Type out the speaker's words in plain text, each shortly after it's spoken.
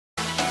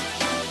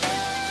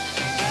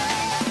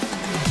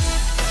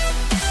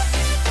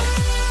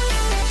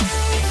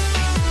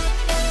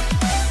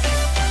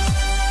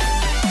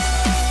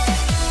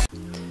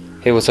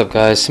Hey, what's up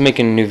guys?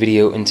 Making a new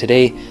video, and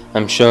today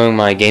I'm showing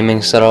my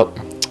gaming setup.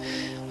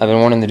 I've been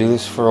wanting to do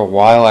this for a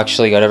while.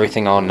 Actually got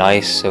everything all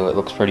nice so it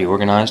looks pretty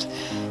organized.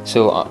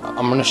 So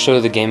I'm going to show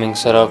the gaming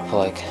setup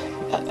like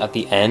at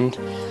the end.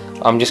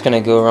 I'm just going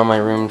to go around my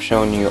room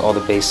showing you all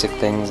the basic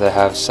things I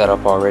have set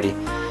up already,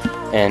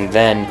 and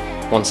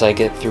then once I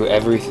get through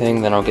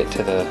everything, then I'll get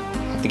to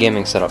the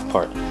gaming setup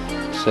part.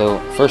 So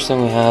first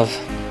thing we have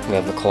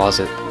the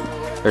closet.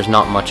 There's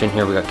not much in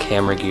here. We got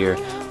camera gear,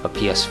 a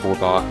PS4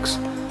 box,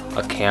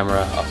 a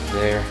camera up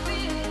there,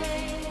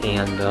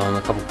 and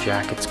a couple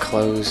jackets,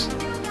 clothes.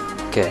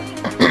 Okay.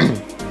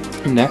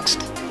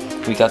 Next,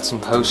 we got some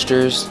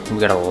posters. We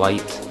got a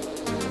light.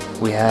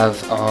 We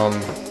have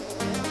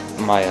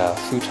my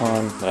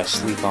futon that I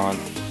sleep on.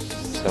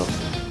 So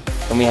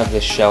then we have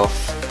this shelf.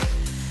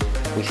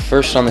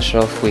 First on the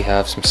shelf we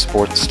have some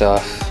sports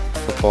stuff,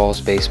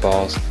 footballs,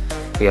 baseballs.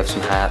 We have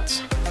some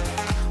hats.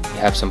 We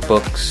have some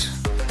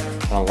books,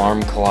 an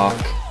alarm clock,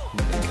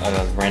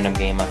 a random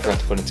game I forgot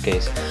to put in its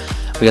case.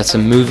 We got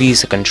some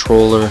movies, a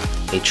controller,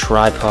 a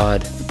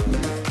tripod,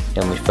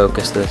 and we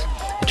focus this.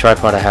 A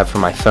tripod I have for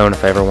my phone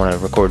if I ever want to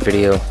record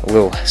video, a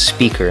little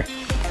speaker.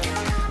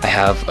 I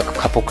have a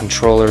couple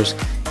controllers,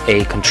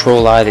 a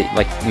control eye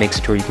that makes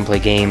it to where you can play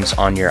games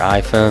on your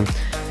iPhone,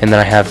 and then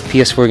I have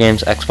PS4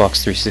 games,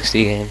 Xbox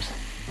 360 games.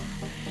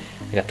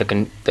 I got the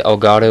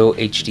Elgato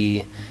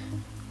HD,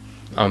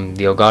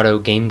 the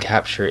Elgato Game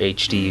Capture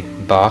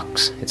HD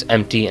box. It's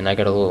empty, and I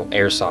got a little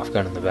airsoft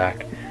gun in the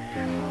back.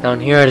 Down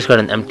here I just got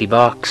an empty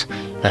box.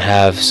 I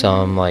have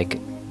some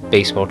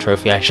baseball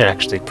trophy. I should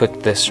actually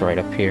put this right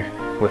up here.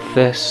 With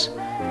this,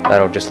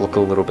 that'll just look a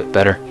little bit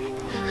better.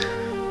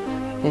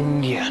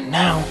 And yeah,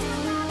 now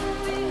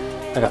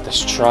I got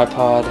this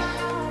tripod.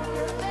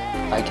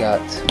 I got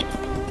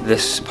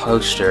this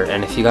poster,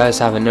 and if you guys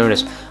haven't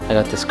noticed, I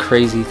got this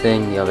crazy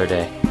thing the other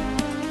day.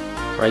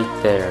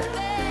 Right there.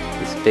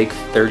 This big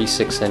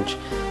 36-inch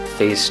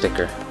faze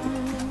sticker.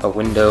 A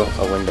window.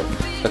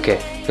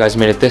 Okay, you guys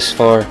made it this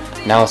far.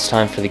 Now it's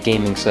time for the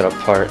gaming setup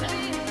part.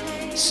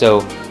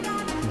 So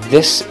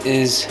this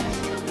is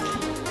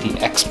the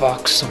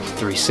Xbox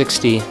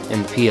 360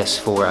 and the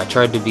PS4. I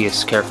tried to be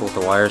as careful with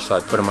the wires, so I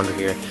put them under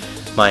here.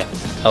 My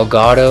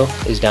Elgato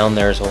is down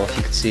there as well, if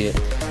you can see it.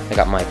 I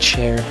got my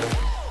chair,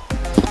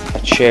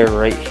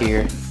 right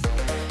here,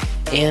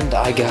 and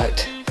I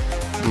got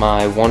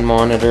my one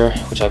monitor,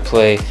 which I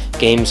play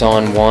games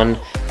on, one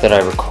that I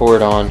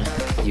record on.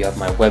 You have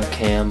my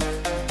webcam,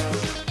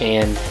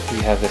 and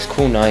you have this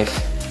cool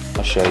knife.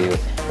 I'll show you it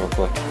real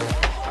quick.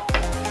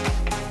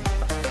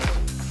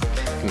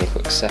 Give me a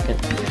quick second.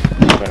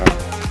 I'm gonna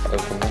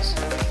open this.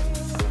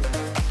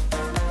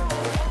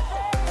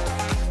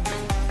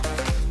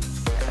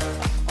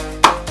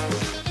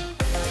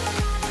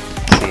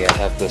 See, I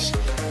have this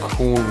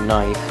cool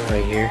knife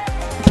right here.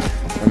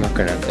 I'm not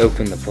gonna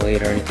open the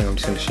blade or anything. I'm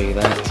just gonna show you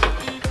that.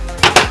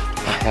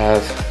 I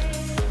have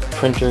a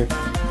printer,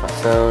 my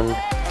phone,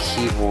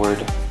 keyboard.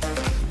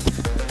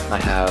 I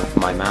have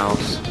my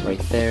mouse right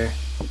there,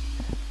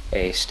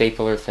 a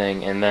stapler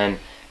thing, and then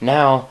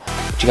now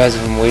what you guys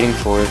have been waiting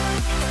for,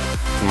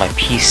 my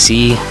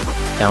PC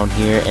down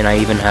here, and I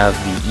even have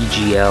the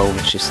EGL,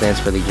 which just stands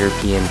for the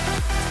European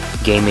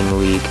Gaming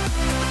League,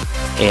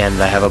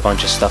 and I have a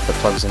bunch of stuff that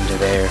plugs into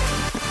there,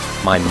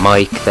 my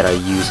mic that I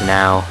use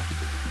now,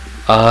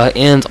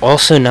 and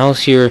also now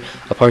here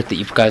a part that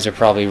you guys are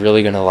probably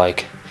really gonna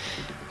like.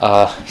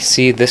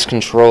 See, this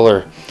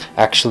controller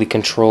actually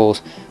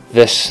controls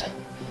this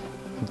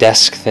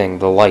desk thing,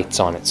 the lights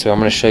on it. So I'm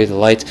going to show you the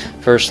lights.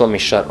 First, let me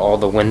shut all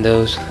the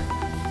windows. Here,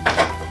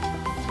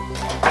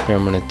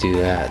 I'm going to do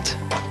that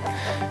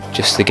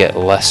just to get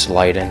less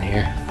light in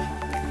here.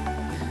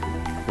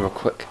 Real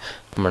quick,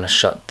 I'm going to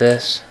shut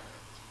this.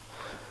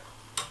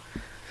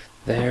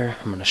 There,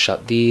 I'm going to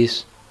shut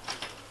these.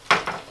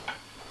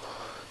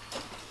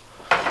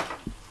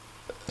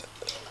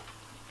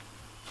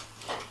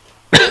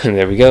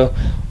 There we go.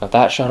 Got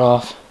that shut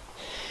off.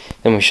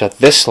 Then we shut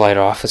this light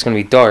off. It's going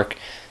to be dark.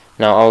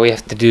 Now all we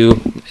have to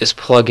do is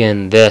plug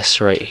in this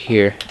right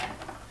here,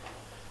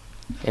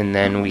 and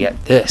then we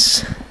get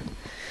this.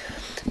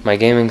 My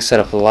gaming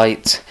setup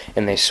lights,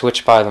 and they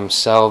switch by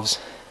themselves,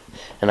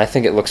 and I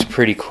think it looks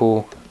pretty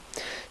cool.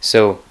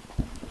 So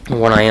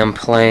when I am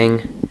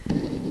playing,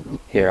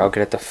 here, I'll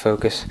get it to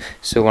focus.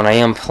 So when I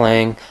am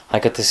playing, I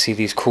get to see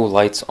these cool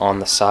lights on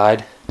the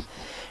side,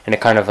 and it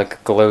kind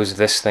of glows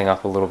this thing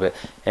up a little bit,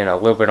 and a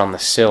little bit on the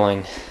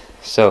ceiling.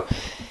 So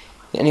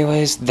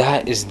anyways,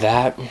 that is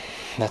that.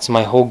 That's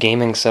my whole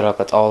gaming setup.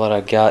 That's all that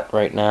I got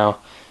right now.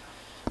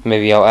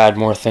 Maybe I'll add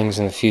more things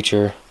in the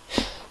future.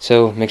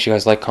 So make sure you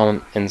guys like,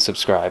 comment, and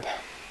subscribe.